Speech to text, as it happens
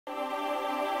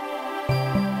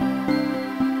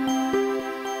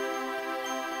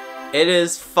It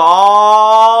is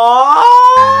fall!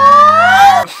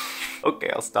 Okay,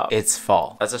 I'll stop. It's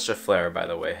fall. That's a Chaflare, by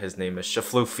the way. His name is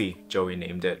Chafloofy. Joey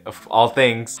named it, of all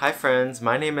things. Hi friends,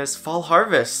 my name is Fall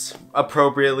Harvest.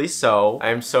 Appropriately so.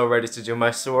 I am so ready to do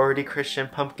my sorority Christian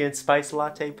pumpkin spice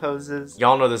latte poses.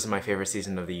 Y'all know this is my favorite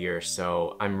season of the year,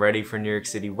 so I'm ready for New York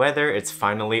City weather. It's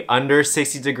finally under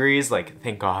 60 degrees, like,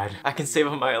 thank God. I can save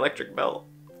on my electric belt.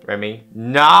 Remy?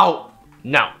 No!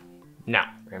 No! No.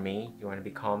 Remy, you want to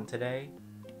be calm today?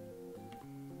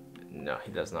 No,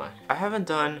 he does not. I haven't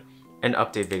done an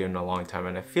update video in a long time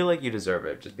and I feel like you deserve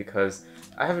it just because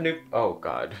I have a new— oh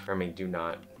God. Remy, do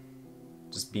not.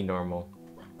 Just be normal.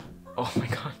 Oh my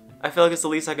God. I feel like it's the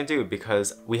least I can do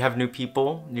because we have new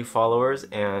people, new followers,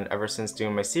 and ever since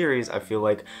doing my series, I feel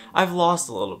like I've lost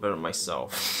a little bit of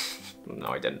myself. No,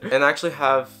 I didn't. And I actually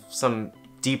have some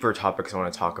deeper topics I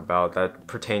want to talk about that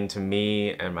pertain to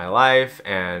me and my life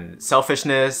and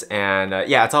selfishness and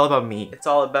yeah, it's all about me. It's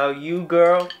all about you,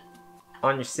 girl.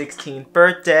 On your 16th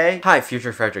birthday. Hi,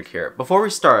 Future Frederic here. Before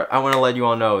we start, I want to let you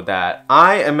all know that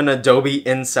I am an Adobe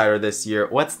Insider this year.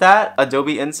 What's that?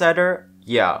 Adobe Insider?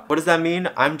 Yeah. What does that mean?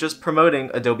 I'm just promoting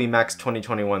Adobe Max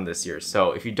 2021 this year.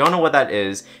 So if you don't know what that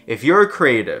is, if you're a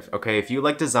creative, okay, if you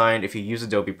like design, if you use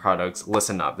Adobe products,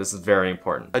 listen up. This is very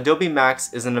important. Adobe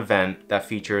Max is an event that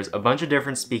features a bunch of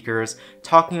different speakers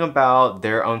talking about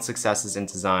their own successes in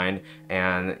design,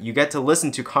 and you get to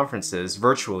listen to conferences,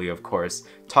 virtually of course,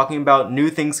 talking about new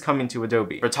things coming to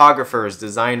Adobe. Photographers,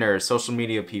 designers, social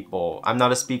media people. I'm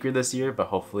not a speaker this year, but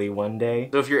hopefully one day.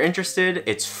 So if you're interested,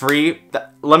 it's free.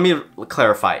 Let me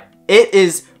clarify. It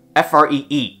is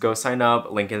free. Go sign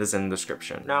up, link is in the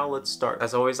description. Now let's start.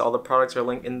 As always, all the products are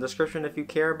linked in the description if you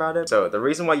care about it. So the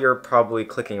reason why you're probably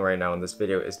clicking right now in this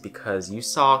video is because you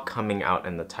saw coming out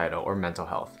in the title, or mental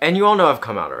health. And you all know I've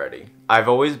come out already. I've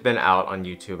always been out on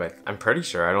YouTube. I'm pretty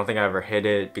sure. I don't think I ever hid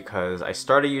it because I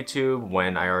started YouTube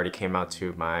when I already came out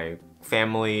to my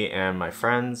family and my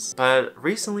friends. But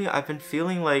recently I've been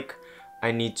feeling like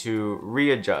I need to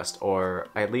readjust or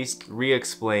at least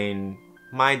re-explain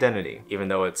my identity, even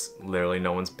though it's literally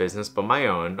no one's business but my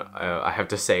own. I have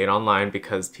to say it online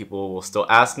because people will still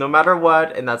ask no matter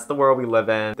what, and that's the world we live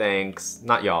in. Thanks.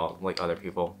 Not y'all, like other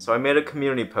people. So I made a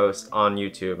community post on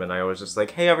YouTube and I was just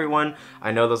like, hey everyone,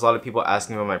 I know there's a lot of people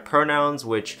asking about my pronouns,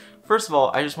 which first of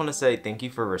all, I just want to say thank you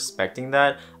for respecting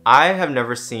that. I have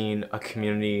never seen a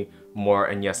community more,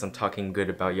 and yes, I'm talking good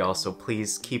about y'all, so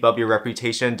please keep up your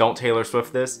reputation. Don't Taylor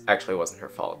Swift this. Actually, it wasn't her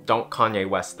fault. Don't Kanye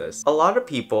West this. A lot of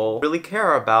people really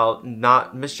care about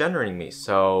not misgendering me,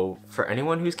 so for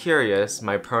anyone who's curious,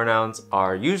 my pronouns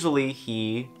are usually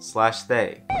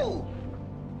he/they. Ooh.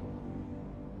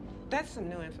 That's some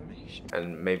new information.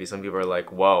 And maybe some people are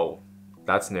like, whoa,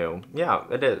 that's new. Yeah,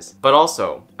 it is. But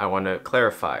also, I want to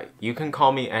clarify, you can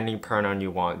call me any pronoun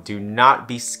you want. Do not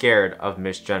be scared of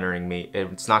misgendering me.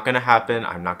 It's not gonna happen.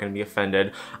 I'm not gonna be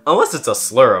offended. Unless it's a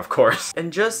slur, of course.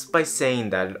 And just by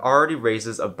saying that, it already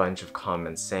raises a bunch of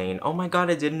comments saying, oh my God,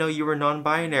 I didn't know you were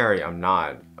non-binary. I'm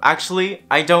not. Actually,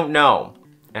 I don't know.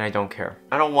 And I don't care.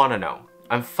 I don't want to know.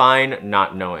 I'm fine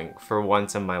not knowing for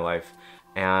once in my life.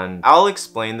 And I'll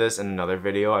explain this in another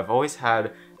video. I've always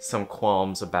had some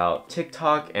qualms about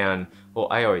TikTok and, well,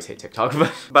 I always hate TikTok,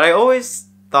 but I always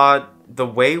thought the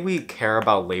way we care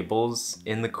about labels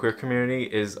in the queer community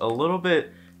is a little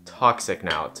bit toxic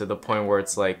now, to the point where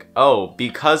it's like, oh,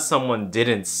 because someone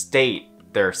didn't state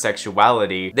their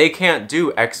sexuality, they can't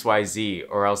do XYZ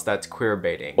or else that's queer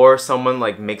baiting. Or someone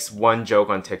like makes one joke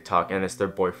on TikTok and it's their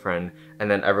boyfriend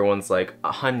and then everyone's like,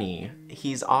 honey,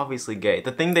 he's obviously gay.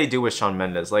 The thing they do with Shawn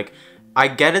Mendes, like, I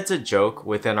get it's a joke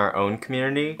within our own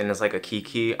community and it's like a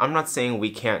kiki. I'm not saying we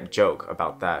can't joke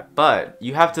about that, but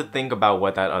you have to think about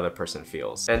what that other person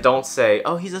feels. And don't say,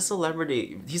 oh, he's a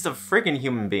celebrity. He's a freaking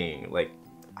human being. Like,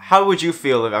 how would you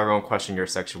feel if everyone questioned your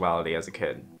sexuality as a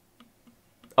kid?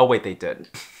 Oh wait, they did.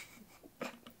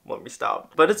 Let me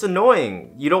stop. But it's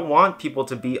annoying. You don't want people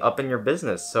to be up in your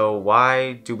business, so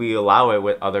why do we allow it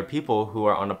with other people who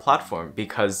are on a platform?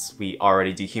 Because we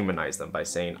already dehumanize them by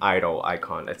saying idol,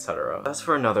 icon, etc. That's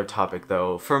for another topic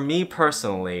though. For me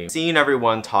personally, seeing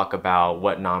everyone talk about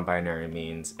what non-binary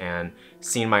means and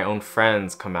seeing my own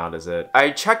friends come out as it, I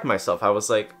checked myself. I was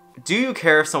like, do you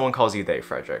care if someone calls you they,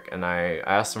 Frederic? And I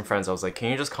asked some friends, I was like,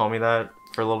 can you just call me that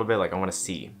for a little bit? Like, I want to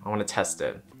see. I want to test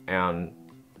it. And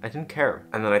I didn't care.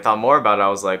 And then I thought more about it. I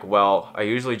was like, well, I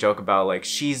usually joke about like,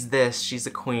 she's this, she's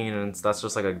a queen, and that's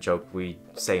just like a joke we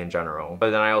say in general. But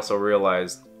then I also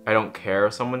realized I don't care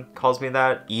if someone calls me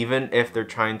that, even if they're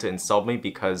trying to insult me,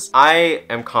 because I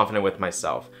am confident with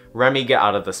myself. Remy, get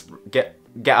out of this.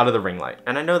 get out of the ring light.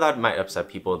 And I know that might upset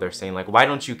people. They're saying like, why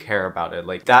don't you care about it?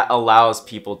 Like that allows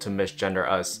people to misgender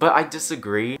us. But I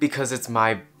disagree because it's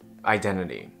my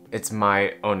identity. It's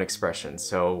my own expression.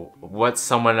 So what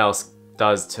someone else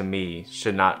does to me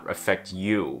should not affect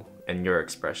you and your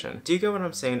expression. Do you get what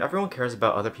I'm saying? Everyone cares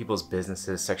about other people's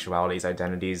businesses, sexualities,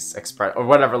 identities, or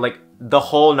whatever, like the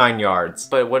whole 9 yards.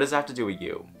 But what does that have to do with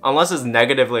you? Unless it's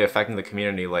negatively affecting the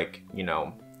community, like, you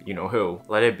know who,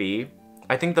 let it be.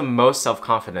 I think the most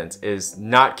self-confidence is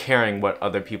not caring what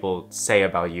other people say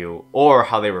about you or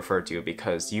how they refer to you,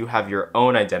 because you have your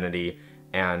own identity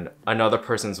and another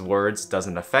person's words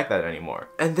doesn't affect that anymore.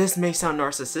 And this may sound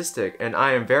narcissistic, and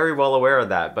I am very well aware of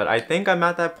that, but I think I'm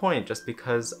at that point just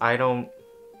because I don't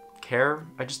care.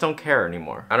 I just don't care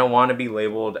anymore. I don't want to be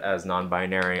labeled as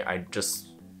non-binary.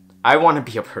 I want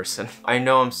to be a person. I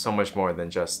know I'm so much more than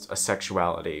just a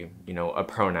sexuality, you know, a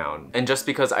pronoun. And just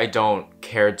because I don't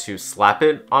care to slap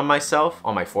it on myself,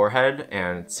 on my forehead,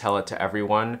 and tell it to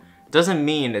everyone, doesn't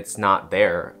mean it's not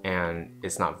there and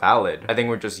it's not valid. I think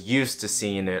we're just used to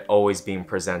seeing it always being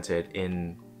presented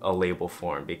in a label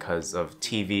form because of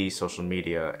TV, social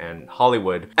media, and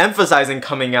Hollywood emphasizing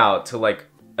coming out to like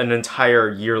an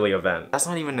entire yearly event. That's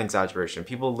not even an exaggeration.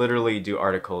 People literally do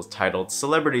articles titled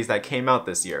celebrities that came out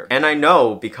this year. And I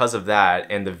know because of that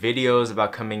and the videos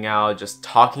about coming out, just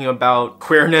talking about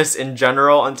queerness in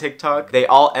general on TikTok, they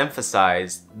all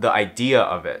emphasize the idea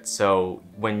of it. So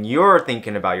when you're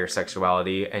thinking about your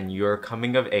sexuality and you're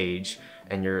coming of age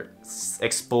and you're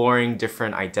exploring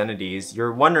different identities,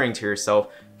 you're wondering to yourself,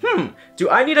 do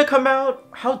I need to come out?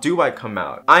 How do I come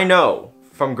out? I know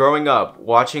from growing up,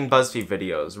 watching BuzzFeed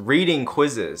videos, reading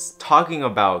quizzes, talking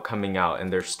about coming out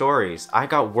and their stories, I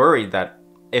got worried that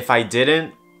if I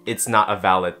didn't, it's not a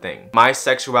valid thing. My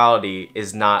sexuality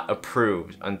is not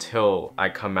approved until I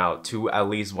come out to at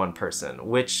least one person,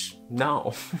 which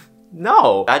no,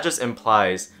 no. That just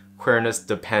implies queerness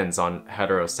depends on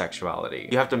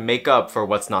heterosexuality. You have to make up for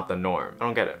what's not the norm. I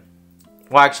don't get it.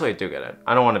 Well, actually, I do get it.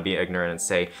 I don't want to be ignorant and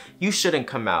say, you shouldn't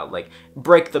come out, like,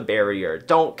 break the barrier,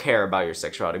 don't care about your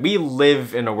sexuality. We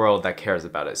live in a world that cares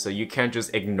about it, so you can't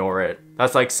just ignore it.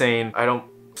 That's like saying, I don't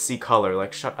see color,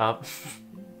 like, shut up.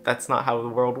 That's not how the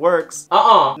world works.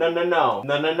 No, no, no, no,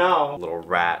 no, no. Little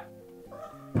rat.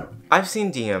 I've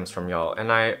seen DMs from y'all,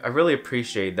 and I really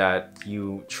appreciate that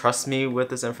you trust me with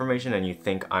this information and you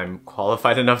think I'm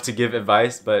qualified enough to give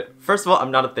advice, but first of all,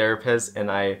 I'm not a therapist,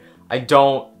 and I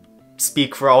don't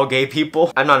speak for all gay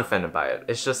people. I'm not offended by it.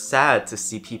 It's just sad to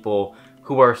see people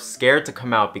who are scared to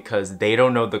come out because they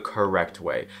don't know the correct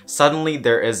way. Suddenly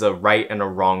there is a right and a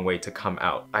wrong way to come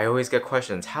out. I always get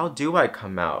questions, how do I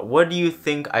come out? What do you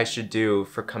think I should do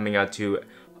for coming out to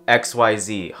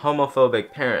XYZ,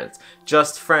 homophobic parents,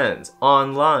 just friends,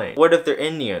 online? What if they're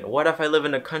Indian? What if I live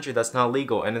in a country that's not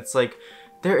legal? And it's like,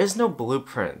 there is no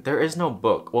blueprint. There is no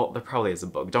book. Well, there probably is a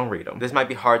book. Don't read them. This might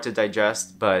be hard to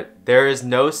digest, but there is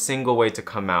no single way to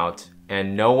come out,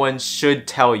 and no one should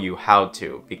tell you how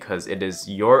to, because it is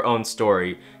your own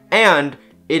story and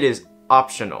it is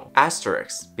optional.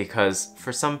 Asterisk, because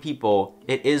for some people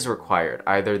it is required.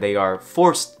 Either they are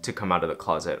forced to come out of the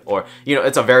closet, or, you know,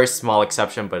 it's a very small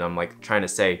exception, but I'm like trying to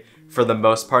say, for the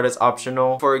most part, it's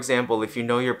optional. For example, if you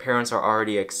know your parents are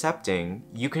already accepting,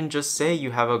 you can just say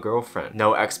you have a girlfriend.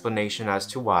 No explanation as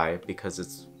to why, because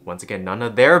it's, once again, none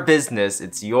of their business,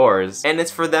 it's yours. And it's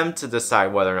for them to decide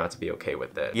whether or not to be okay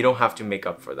with it. You don't have to make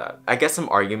up for that. I get some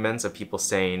arguments of people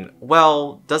saying,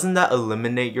 well, doesn't that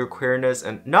eliminate your queerness?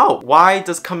 And no, why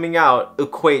does coming out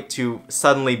equate to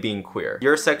suddenly being queer?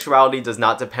 Your sexuality does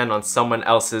not depend on someone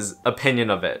else's opinion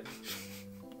of it.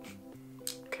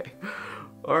 Okay.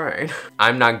 Alright.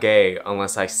 I'm not gay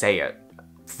unless I say it.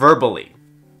 Verbally.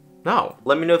 No.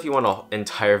 Let me know if you want an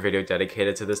entire video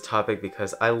dedicated to this topic,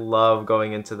 because I love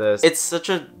going into this. It's such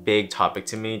a big topic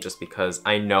to me just because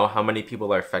I know how many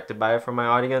people are affected by it from my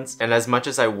audience. And as much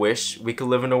as I wish we could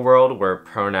live in a world where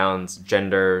pronouns,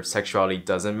 gender, sexuality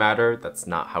doesn't matter, that's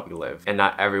not how we live. And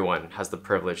not everyone has the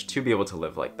privilege to be able to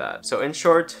live like that. So in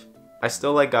short, I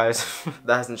still like guys.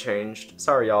 That hasn't changed.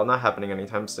 Sorry y'all, not happening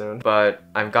anytime soon. But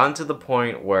I've gotten to the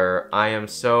point where I am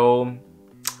so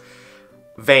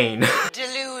vain.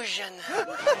 Delusion.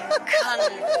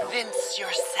 Convince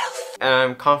yourself. And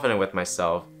I'm confident with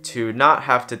myself to not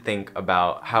have to think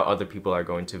about how other people are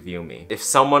going to view me. If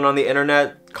someone on the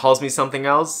internet calls me something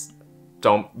else,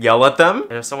 don't yell at them.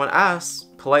 And if someone asks,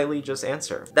 politely just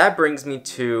answer. That brings me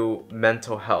to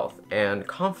mental health and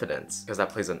confidence, because that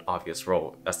plays an obvious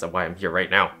role as to why I'm here right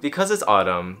now. Because it's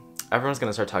autumn, everyone's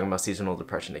gonna start talking about seasonal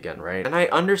depression again, right? And I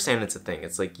understand it's a thing.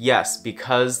 It's like, yes,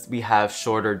 because we have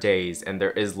shorter days and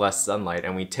there is less sunlight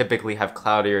and we typically have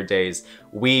cloudier days,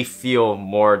 we feel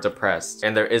more depressed.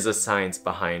 And there is a science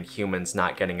behind humans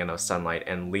not getting enough sunlight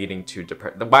and leading to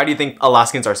depression. Why do you think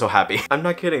Alaskans are so happy? I'm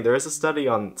not kidding. There is a study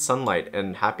on sunlight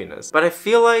and happiness. But I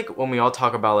feel like when we all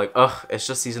talk about like, ugh, it's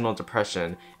just seasonal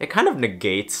depression, it kind of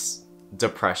negates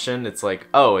depression. It's like,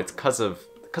 oh, it's because of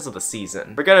the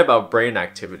season. Forget about brain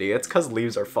activity. It's because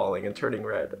leaves are falling and turning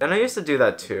red. And I used to do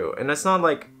that too. And it's not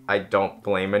like I don't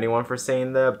blame anyone for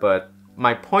saying that, but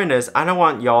my point is, I don't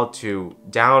want y'all to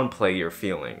downplay your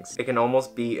feelings. It can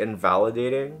almost be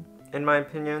invalidating, in my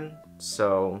opinion.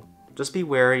 So just be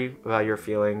wary about your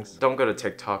feelings. Don't go to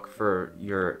TikTok for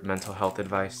your mental health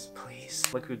advice, please.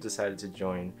 Look who decided to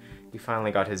join. He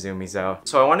finally got his zoomies out.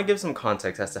 So I want to give some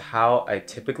context as to how I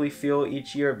typically feel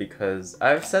each year, because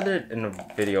I've said it in a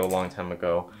video a long time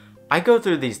ago. I go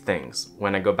through these things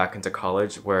when I go back into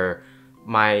college where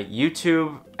my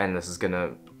YouTube, and this is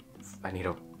gonna, I need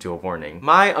to do a warning.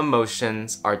 My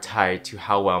emotions are tied to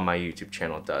how well my YouTube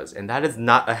channel does, and that is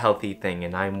not a healthy thing,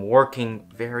 and I'm working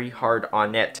very hard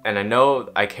on it. And I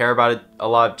know I care about it a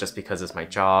lot just because it's my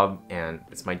job and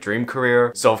it's my dream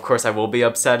career. So of course I will be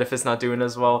upset if it's not doing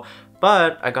as well.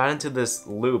 But I got into this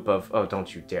loop of, oh,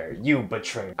 don't you dare, you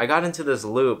betray. I got into this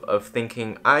loop of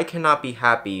thinking I cannot be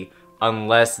happy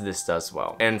unless this does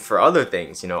well. And for other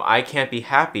things, you know, I can't be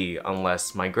happy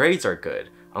unless my grades are good,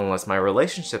 unless my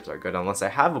relationships are good, unless I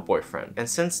have a boyfriend. And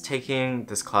since taking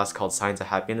this class called Science of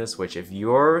Happiness, which if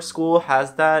your school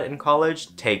has that in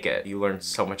college, take it. You learn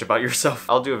so much about yourself.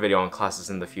 I'll do a video on classes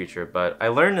in the future, but I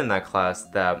learned in that class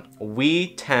that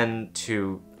we tend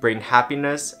to bring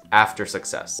happiness after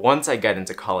success. Once I get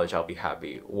into college, I'll be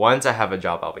happy. Once I have a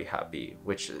job, I'll be happy,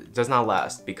 which does not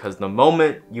last, because the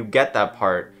moment you get that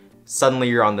part, suddenly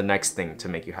you're on the next thing to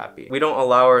make you happy. We don't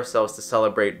allow ourselves to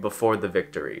celebrate before the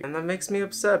victory. And that makes me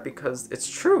upset because it's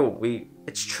true.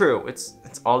 It's true. It's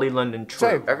Ollie London true.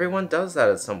 Same. Everyone does that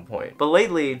at some point. But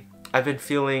lately, I've been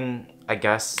feeling, I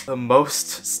guess, the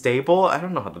most stable. I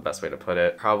don't know how the best way to put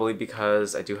it. Probably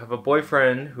because I do have a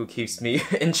boyfriend who keeps me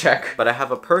in check. But I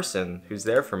have a person who's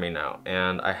there for me now.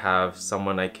 And I have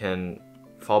someone I can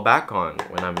fall back on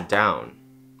when I'm down.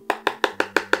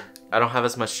 I don't have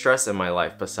as much stress in my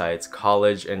life besides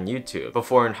college and YouTube.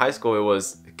 Before in high school, it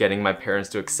was getting my parents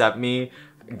to accept me,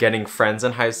 getting friends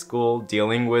in high school,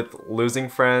 dealing with losing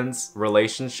friends,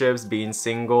 relationships, being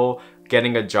single,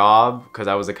 getting a job because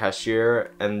I was a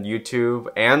cashier, and YouTube,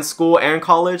 and school, and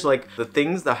college. Like, the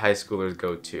things that high schoolers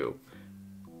go to.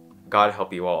 God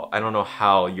help you all. I don't know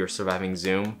how you're surviving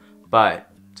Zoom, but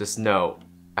just know,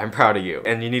 I'm proud of you.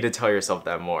 And you need to tell yourself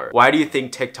that more. Why do you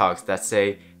think TikToks that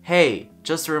say, hey,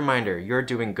 just a reminder, you're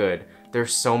doing good,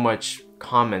 there's so much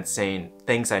comments saying,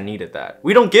 thanks, I needed that.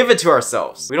 We don't give it to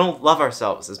ourselves. We don't love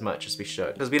ourselves as much as we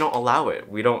should because we don't allow it.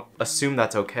 We don't assume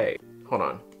that's okay. Hold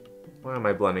on. Why am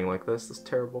I blending like this? This is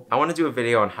terrible. I want to do a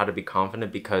video on how to be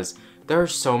confident because there are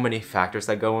so many factors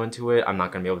that go into it. I'm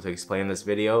not going to be able to explain in this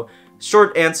video.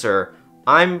 Short answer,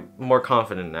 I'm more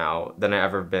confident now than I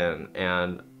ever been,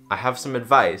 and I have some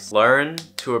advice. Learn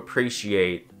to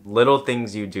appreciate little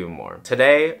things you do more.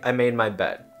 Today, I made my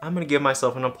bed. I'm gonna give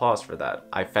myself an applause for that.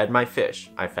 I fed my fish.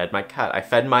 I fed my cat. I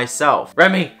fed myself.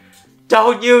 Remy,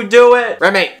 don't you do it!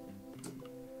 Remy!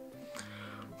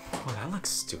 Oh, that looks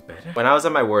stupid. When I was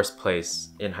at my worst place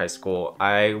in high school,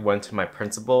 I went to my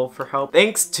principal for help.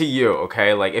 Thanks to you,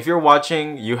 okay? Like, if you're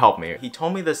watching, you helped me. He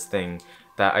told me this thing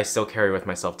that I still carry with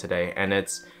myself today, and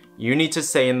it's, you need to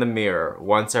say in the mirror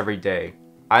once every day,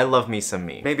 I love me some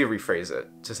me. Maybe rephrase it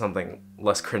to something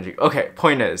less cringy. Okay,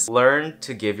 point is, learn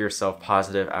to give yourself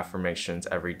positive affirmations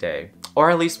every day, or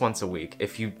at least once a week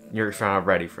if you're not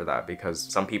ready for that,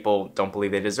 because some people don't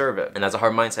believe they deserve it, and that's a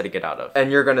hard mindset to get out of. And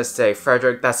you're gonna say,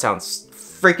 Frederic, that sounds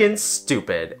freaking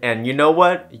stupid, and you know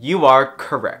what? You are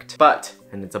correct. But,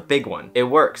 and it's a big one, it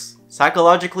works.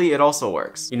 Psychologically, it also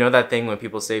works. You know that thing when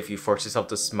people say if you force yourself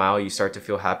to smile, you start to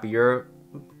feel happier?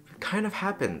 Kind of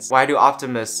happens. Why do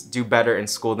optimists do better in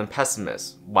school than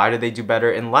pessimists? Why do they do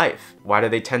better in life? Why do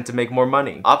they tend to make more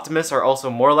money? Optimists are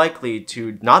also more likely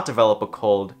to not develop a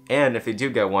cold, and if they do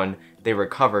get one, they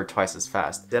recover twice as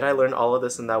fast. Did I learn all of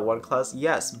this in that one class?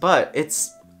 Yes, but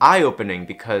it's eye-opening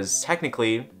because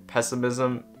technically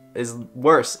pessimism is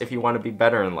worse if you want to be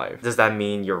better in life. Does that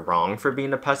mean you're wrong for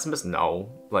being a pessimist?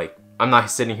 No. Like, I'm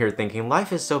not sitting here thinking,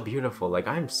 life is so beautiful, like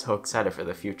I'm so excited for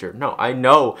the future. No, I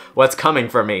know what's coming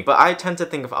for me. But I tend to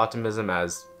think of optimism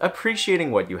as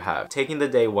appreciating what you have, taking the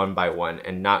day one by one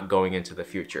and not going into the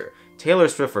future. Taylor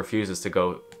Swift refuses to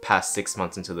go past 6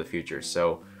 months into the future,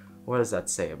 so What does that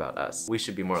say about us? We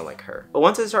should be more like her. But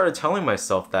once I started telling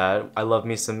myself that I love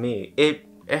me some me, it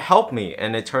helped me,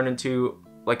 and it turned into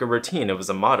like a routine. It was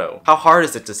a motto. How hard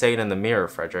is it to say it in the mirror,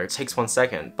 Frederic? It takes 1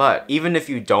 second. But even if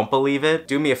you don't believe it,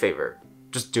 do me a favor.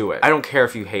 Just do it. I don't care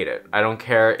if you hate it. I don't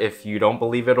care if you don't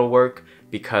believe it'll work,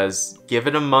 because give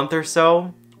it a month or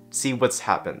so, see what's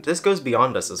happened. This goes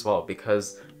beyond us as well,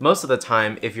 because most of the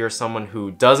time, if you're someone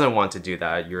who doesn't want to do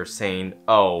that, you're saying,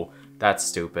 oh, that's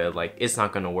stupid, like it's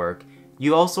not gonna work.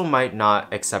 You also might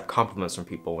not accept compliments from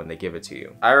people when they give it to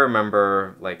you. I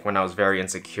remember like when I was very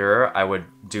insecure, I would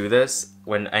do this.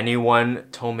 When anyone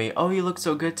told me, oh, you look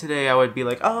so good today, I would be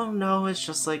like, oh no, it's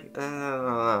just like,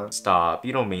 stop,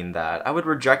 you don't mean that. I would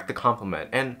reject the compliment.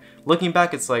 And looking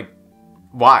back, it's like,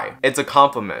 why? It's a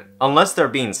compliment. Unless they're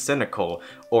being cynical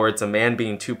or it's a man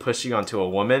being too pushy onto a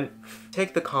woman,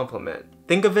 take the compliment.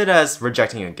 Think of it as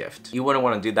rejecting a gift. You wouldn't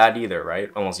want to do that either, right?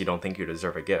 Unless you don't think you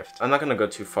deserve a gift. I'm not gonna go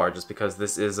too far just because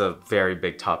this is a very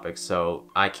big topic, so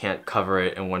I can't cover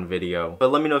it in one video.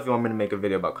 But let me know if you want me to make a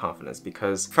video about confidence,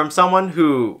 because from someone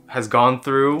who has gone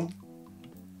through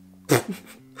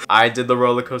I did the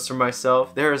roller coaster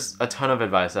myself, there's a ton of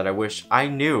advice that I wish I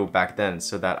knew back then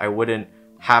so that I wouldn't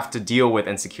have to deal with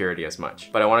insecurity as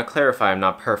much. But I want to clarify I'm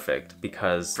not perfect,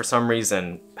 because for some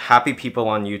reason happy people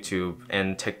on YouTube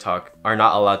and TikTok are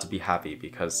not allowed to be happy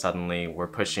because suddenly we're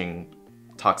pushing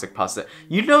toxic positive.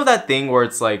 You know that thing where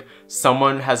it's like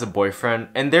someone has a boyfriend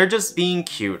and they're just being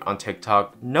cute on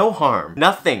TikTok, no harm,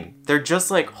 nothing. They're just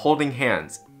like holding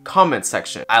hands. Comment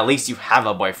section, at least you have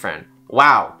a boyfriend.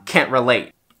 Wow, can't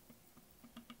relate.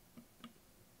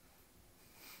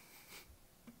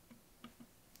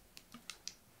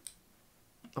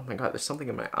 Oh my god, there's something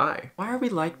in my eye. Why are we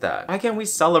like that? Why can't we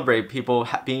celebrate people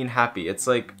being happy? It's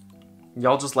like,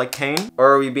 y'all just like Kane?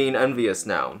 Or are we being envious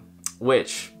now?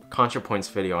 Which? ContraPoint's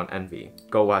video on envy.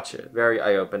 Go watch it. Very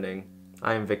eye-opening.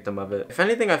 I am victim of it. If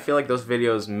anything, I feel like those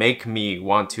videos make me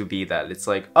want to be that. It's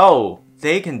like, oh,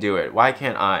 they can do it. Why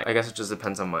can't I? I guess it just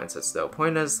depends on mindsets though.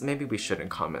 Point is, maybe we shouldn't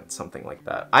comment something like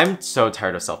that. I'm so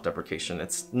tired of self-deprecation.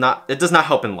 It does not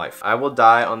help in life. I will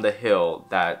die on the hill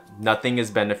that nothing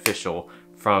is beneficial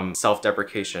from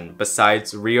self-deprecation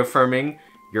besides reaffirming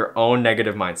your own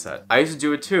negative mindset. I used to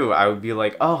do it too. I would be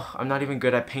like, oh, I'm not even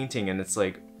good at painting. And it's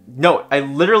like, no, I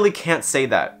literally can't say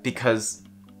that because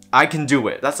I can do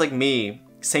it. That's like me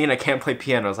saying I can't play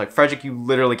piano. I was like, Frederic, you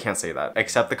literally can't say that.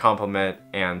 Accept the compliment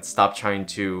and stop trying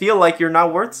to feel like you're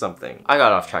not worth something. I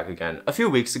got off track again. A few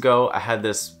weeks ago, I had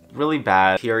this really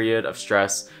bad period of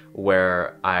stress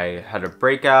where I had a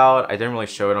breakout. I didn't really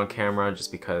show it on camera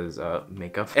just because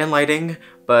makeup and lighting,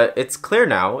 but it's clear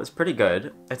now. It's pretty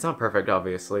good. It's not perfect,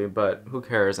 obviously, but who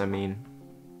cares? I mean,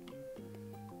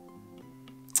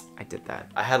 I did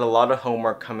that. I had a lot of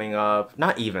homework coming up.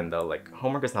 Not even though, like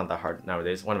homework is not that hard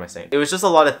nowadays. What am I saying? It was just a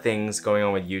lot of things going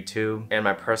on with YouTube and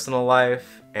my personal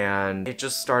life, and it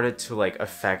just started to like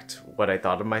affect what I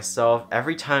thought of myself.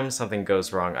 Every time something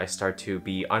goes wrong, I start to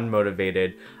be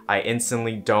unmotivated. I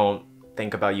instantly don't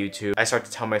think about YouTube. I start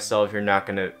to tell myself you're not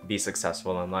gonna be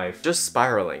successful in life. Just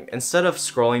spiraling. Instead of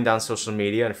scrolling down social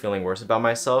media and feeling worse about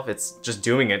myself, it's just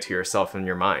doing it to yourself in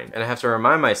your mind. And I have to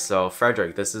remind myself,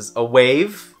 Frederic, this is a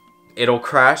wave. It'll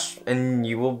crash and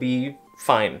you will be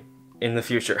fine in the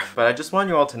future. But I just want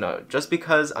you all to know, just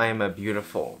because I am a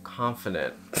beautiful,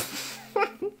 confident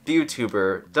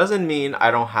YouTuber doesn't mean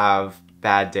I don't have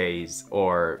bad days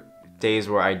or days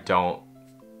where I don't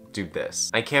do this.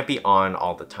 I can't be on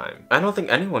all the time. I don't think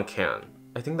anyone can.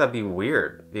 I think that'd be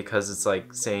weird because it's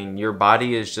like saying your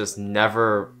body is just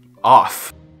never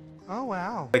off. Oh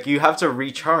wow. Like you have to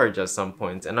recharge at some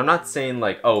point. And I'm not saying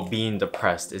like, oh, being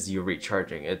depressed is you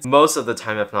recharging. It's most of the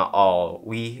time, if not all,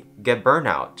 we get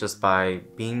burnout just by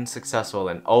being successful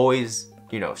and always,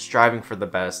 you know, striving for the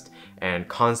best and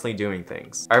constantly doing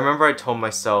things. I remember I told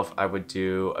myself I would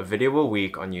do a video a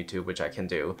week on YouTube, which I can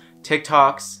do,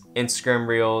 TikToks, Instagram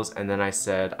Reels, and then I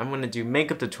said, I'm gonna do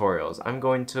makeup tutorials. I'm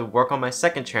going to work on my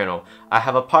second channel. I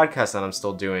have a podcast that I'm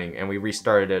still doing and we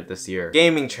restarted it this year.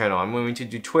 Gaming channel, I'm going to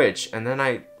do Twitch. And then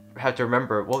I had to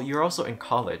remember, well, you're also in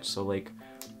college, so like,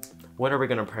 what are we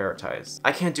gonna prioritize?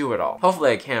 I can't do it all.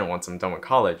 Hopefully I can once I'm done with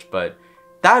college, but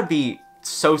that'd be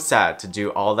so sad to do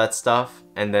all that stuff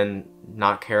and then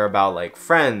not care about like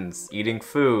friends, eating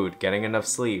food, getting enough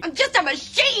sleep. I'm just a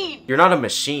machine! You're not a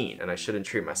machine, and I shouldn't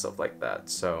treat myself like that.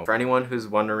 So for anyone who's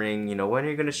wondering, you know, when are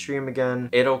you gonna stream again?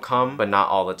 It'll come, but not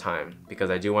all the time, because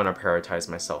I do want to prioritize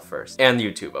myself first. And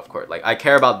YouTube, of course. Like, I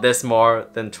care about this more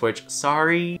than Twitch.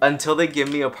 Sorry. Until they give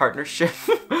me a partnership,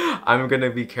 I'm gonna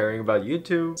be caring about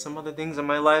YouTube, some other things in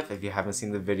my life. If you haven't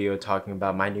seen the video talking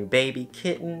about my new baby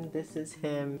kitten, this is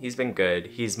him. He's been good.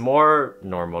 He's more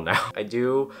normal now. I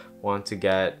do want to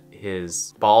get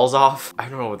his balls off. I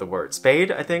don't know what the word,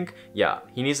 spayed, I think? Yeah,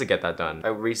 he needs to get that done. I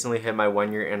recently hit my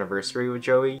 1-year anniversary with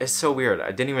Joey. It's so weird.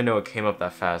 I didn't even know it came up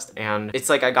that fast. And it's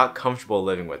like I got comfortable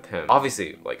living with him.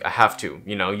 Obviously, like I have to,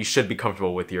 you know, you should be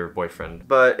comfortable with your boyfriend.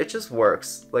 But it just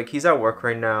works. Like he's at work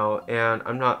right now and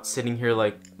I'm not sitting here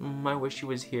like, I wish he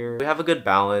was here. We have a good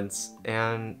balance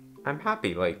and I'm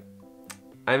happy. Like,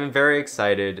 I'm very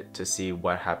excited to see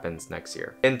what happens next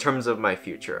year. In terms of my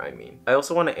future, I mean. I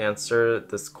also want to answer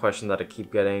this question that I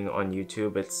keep getting on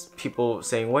YouTube. It's people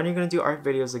saying, when are you going to do art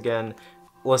videos again?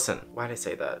 Listen, why did I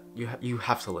say that? You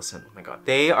have to listen. Oh my god.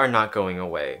 They are not going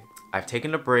away. I've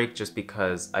taken a break just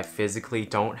because I physically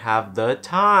don't have the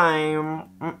time.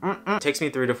 It takes me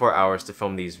 3 to 4 hours to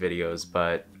film these videos,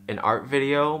 but an art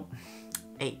video,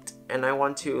 8. And I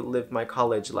want to live my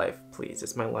college life, please.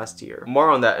 It's my last year. More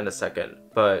on that in a second,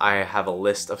 but I have a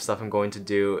list of stuff I'm going to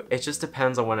do. It just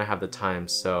depends on when I have the time.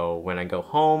 So when I go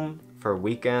home for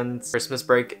weekends, Christmas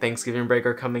break, Thanksgiving break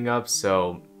are coming up,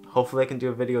 so hopefully I can do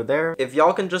a video there. If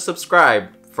y'all can just subscribe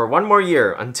for 1 more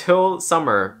year until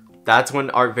summer, that's when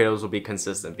art videos will be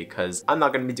consistent because I'm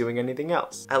not going to be doing anything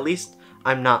else. At least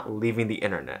I'm not leaving the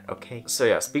internet, okay? So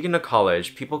yeah, speaking of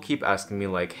college, people keep asking me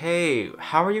like, hey,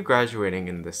 how are you graduating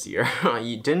in this year?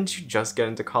 Didn't you just get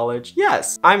into college?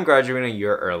 Yes, I'm graduating a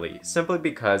year early, simply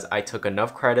because I took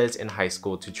enough credits in high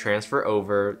school to transfer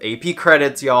over. AP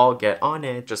credits, y'all, get on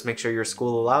it. Just make sure your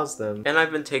school allows them. And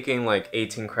I've been taking like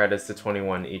 18 credits to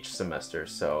 21 each semester,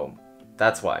 so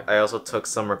that's why. I also took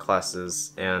summer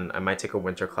classes and I might take a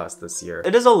winter class this year.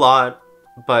 It is a lot,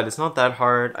 but it's not that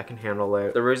hard. I can handle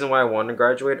it. The reason why I want to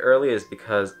graduate early is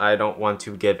because I don't want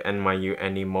to give NYU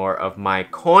any more of my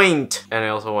coin. And I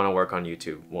also want to work on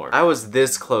YouTube more. I was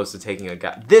this close to taking a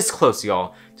gap, this close,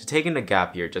 y'all, to taking a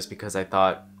gap year just because I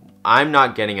thought I'm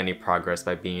not getting any progress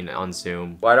by being on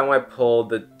Zoom. Why don't I pull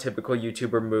the typical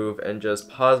YouTuber move and just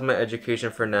pause my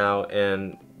education for now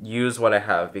and use what I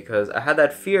have? Because I had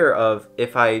that fear of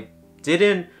if I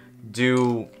didn't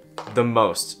do the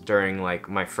most during like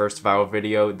my first viral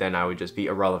video, then I would just be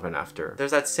irrelevant after.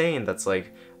 There's that saying that's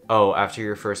like, oh, after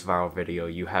your first viral video,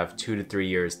 you have 2 to 3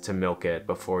 years to milk it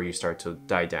before you start to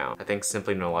die down. I think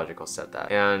Simply No Logical said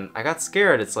that. And I got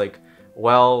scared. It's like,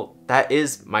 well, that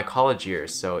is my college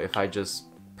years. So if I just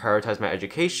prioritize my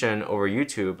education over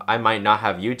YouTube, I might not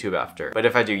have YouTube after. But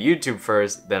if I do YouTube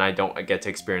first, then I don't get to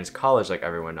experience college like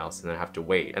everyone else and then I have to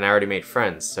wait. And I already made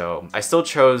friends, so I still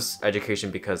chose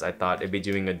education because I thought it'd be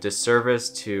doing a disservice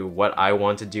to what I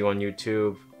want to do on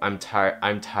YouTube. I'm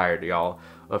tired, y'all,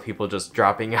 of people just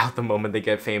dropping out the moment they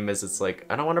get famous. It's like,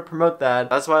 I don't want to promote that.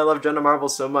 That's why I love Jenna Marble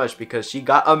so much, because she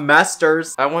got a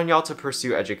master's. I want y'all to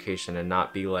pursue education and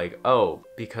not be like, oh,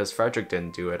 because Frederic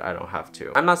didn't do it, I don't have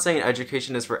to. I'm not saying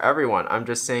education is for everyone. I'm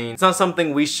just saying it's not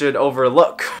something we should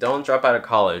overlook. Don't drop out of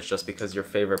college just because your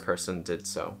favorite person did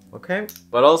so, okay?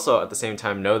 But also at the same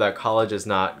time, know that college is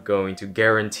not going to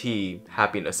guarantee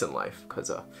happiness in life,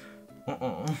 because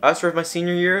as for my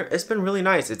senior year, it's been really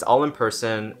nice. It's all in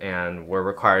person and we're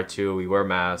required to. We wear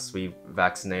masks, we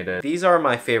vaccinated. These are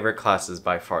my favorite classes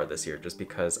by far this year just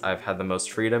because I've had the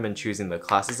most freedom in choosing the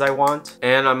classes I want.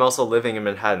 And I'm also living in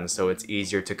Manhattan, so it's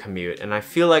easier to commute. And I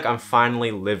feel like I'm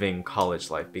finally living college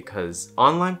life because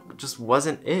online just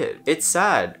wasn't it. It's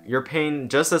sad. You're paying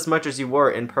just as much as you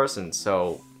were in person,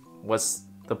 so what's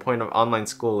the point of online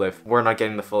school if we're not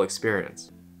getting the full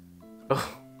experience?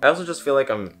 I also just feel like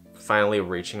I'm finally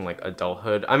reaching like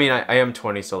adulthood. I mean, I am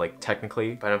 20, so like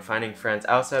technically, but I'm finding friends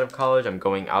outside of college. I'm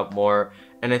going out more.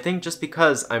 And I think just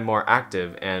because I'm more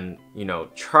active and, you know,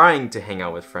 trying to hang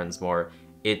out with friends more,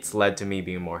 it's led to me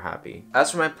being more happy.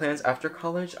 As for my plans after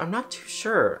college, I'm not too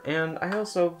sure. And I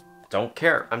also don't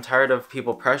care. I'm tired of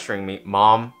people pressuring me.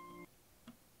 Mom.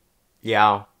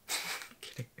 Yeah.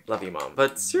 Kidding. Love you, Mom.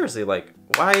 But seriously, like,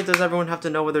 why does everyone have to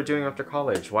know what they're doing after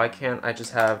college? Why can't I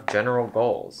just have general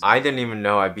goals? I didn't even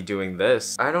know I'd be doing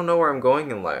this. I don't know where I'm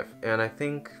going in life. And I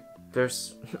think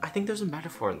there's a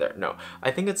metaphor in there. No,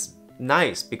 I think it's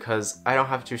nice because I don't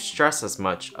have to stress as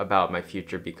much about my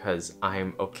future because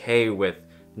I'm okay with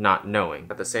not knowing.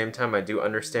 At the same time, I do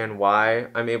understand why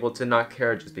I'm able to not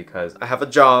care just because I have a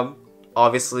job.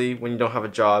 Obviously, when you don't have a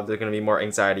job, there's gonna be more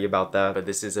anxiety about that, but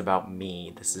this is about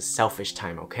me. This is selfish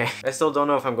time, okay? I still don't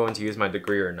know if I'm going to use my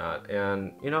degree or not,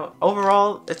 and you know,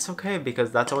 overall, it's okay because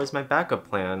that's always my backup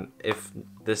plan if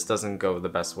this doesn't go the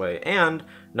best way. And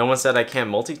no one said I can't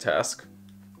multitask.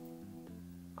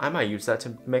 I might use that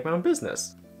to make my own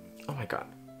business. Oh my god.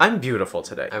 I'm beautiful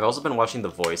today. I've also been watching The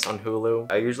Voice on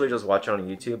Hulu. I usually just watch it on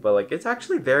YouTube, but like it's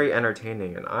actually very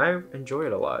entertaining and I enjoy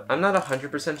it a lot. I'm not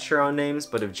 100% sure on names,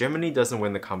 but if Jiminy doesn't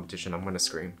win the competition, I'm gonna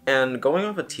scream. And going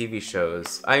off of TV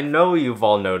shows, I know you've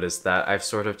all noticed that I've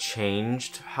sort of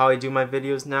changed how I do my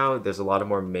videos now. There's a lot of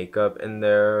more makeup in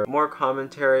there, more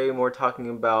commentary, more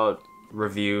talking about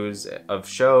reviews of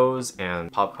shows and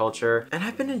pop culture, and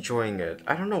I've been enjoying it.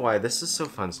 I don't know why, this is so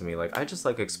fun to me. Like, I just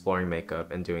like exploring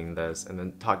makeup and doing this and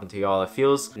then talking to y'all. It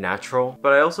feels natural,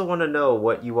 but I also want to know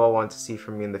what you all want to see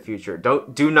from me in the future.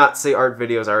 Do not say art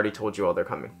videos. I already told you all they're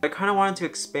coming. I kind of wanted to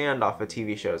expand off of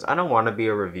TV shows. I don't want to be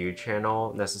a review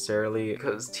channel necessarily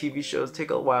because TV shows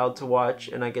take a while to watch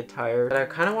and I get tired. But I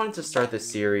kind of wanted to start this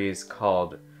series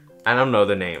called, I don't know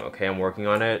the name, okay? I'm working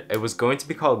on it. It was going to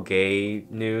be called Gay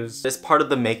News. It's part of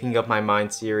the Making Up My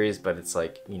Mind series, but it's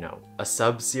like, you know, a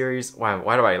sub-series. Why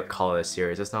do I call it a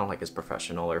series? It's not like it's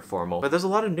professional or formal. But there's a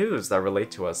lot of news that relate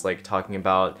to us, like talking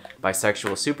about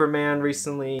bisexual Superman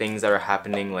recently, things that are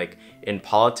happening like in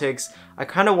politics. I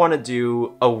kind of want to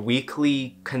do a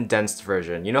weekly condensed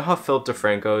version. You know how Philip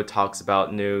DeFranco talks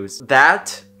about news?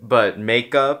 That, but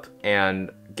makeup and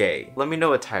gay. Let me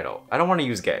know a title. I don't want to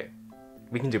use gay.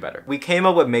 We can do better. We came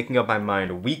up with Making Up My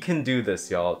Mind. We can do this,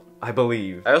 y'all. I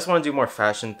believe. I also want to do more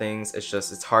fashion things.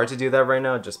 It's hard to do that right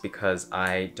now just because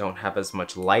I don't have as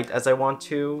much light as I want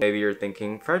to. Maybe you're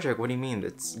thinking, Frederic, what do you mean?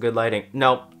 It's good lighting.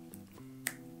 No.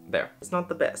 There. It's not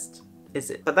the best, is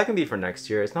it? But that can be for next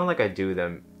year. It's not like I do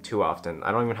them too often.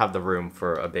 I don't even have the room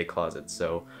for a big closet,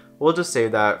 so we'll just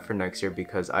save that for next year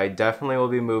because I definitely will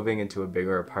be moving into a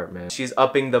bigger apartment. She's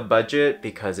upping the budget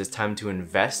because it's time to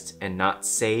invest and not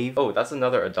save. Oh, that's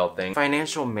another adult thing.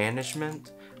 Financial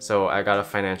management. So I got a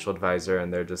financial advisor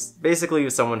and they're just basically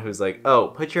someone who's like, oh,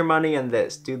 put your money in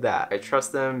this, do that. I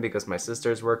trust them because my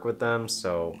sisters work with them.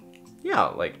 So yeah,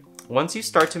 like once you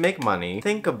start to make money,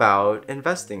 think about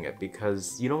investing it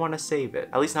because you don't want to save it,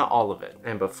 at least not all of it.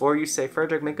 And before you say,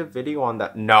 Frederic, make a video on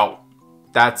that. No,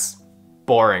 that's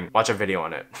boring. Watch a video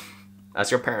on it. That's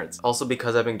your parents. Also,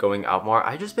 because I've been going out more,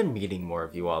 I've just been meeting more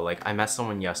of you all. Like, I met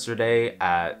someone yesterday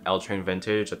at L Train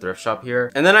Vintage, a thrift shop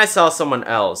here. And then I saw someone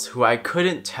else who I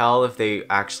couldn't tell if they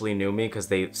actually knew me because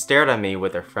they stared at me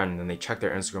with their friend and then they checked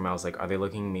their Instagram. I was like, are they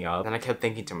looking me up? And I kept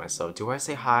thinking to myself, do I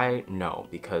say hi? No,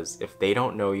 because if they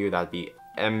don't know you, that'd be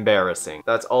embarrassing.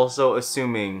 That's also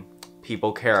assuming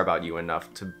people care about you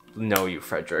enough to know you,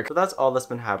 Frederic. So that's all that's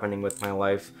been happening with my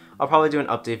life. I'll probably do an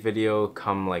update video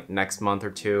come like next month or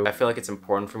two. I feel like it's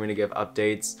important for me to give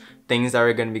updates. Things that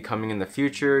are going to be coming in the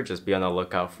future, just be on the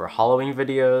lookout for Halloween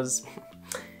videos.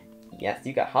 Yes,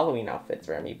 you got Halloween outfits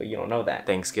for me, but you don't know that.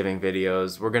 Thanksgiving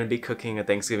videos. We're going to be cooking a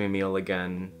Thanksgiving meal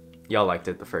again. Y'all liked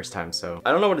it the first time, so.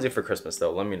 I don't know what to do for Christmas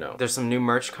though, let me know. There's some new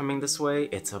merch coming this way.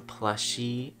 It's a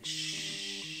plushie.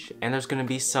 Shh. And there's going to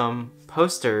be some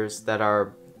posters that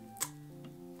are,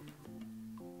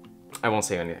 I won't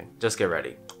say anything, just get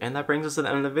ready. And that brings us to the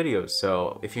end of the video.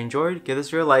 So if you enjoyed, give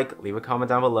this video a like, leave a comment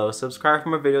down below, subscribe for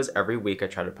more videos every week. I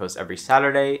try to post every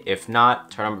Saturday. If not,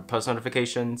 turn on post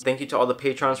notifications. Thank you to all the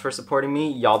patrons for supporting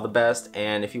me. Y'all the best.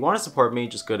 And if you want to support me,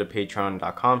 just go to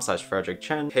patreon.com/Frederic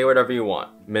Chen. Pay whatever you want,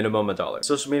 minimum $1.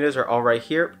 Social medias are all right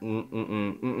here.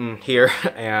 Here.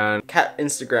 And cat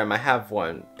Instagram, I have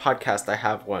one. Podcast, I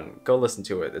have one. Go listen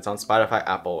to it. It's on Spotify,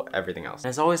 Apple, everything else. And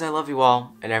as always, I love you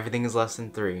all, and everything is less than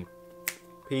 3.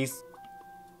 Peace.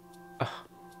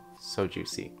 So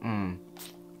juicy.